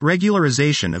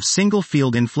Regularization of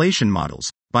Single-Field Inflation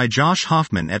Models, by Josh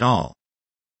Hoffman et al.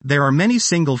 There are many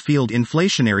single-field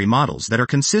inflationary models that are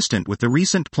consistent with the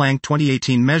recent Planck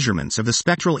 2018 measurements of the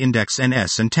spectral index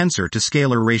NS and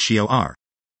tensor-to-scalar ratio R.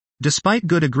 Despite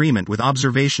good agreement with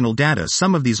observational data,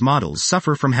 some of these models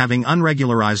suffer from having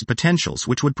unregularized potentials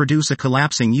which would produce a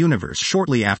collapsing universe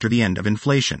shortly after the end of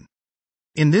inflation.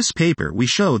 In this paper we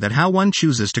show that how one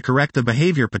chooses to correct the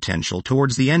behavior potential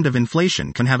towards the end of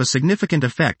inflation can have a significant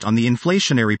effect on the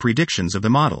inflationary predictions of the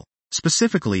model,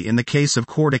 specifically in the case of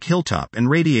quartic hilltop and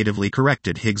radiatively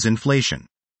corrected Higgs inflation.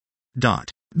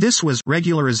 This was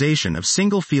Regularization of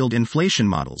Single-Field Inflation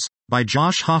Models, by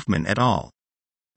Josh Hoffman et al.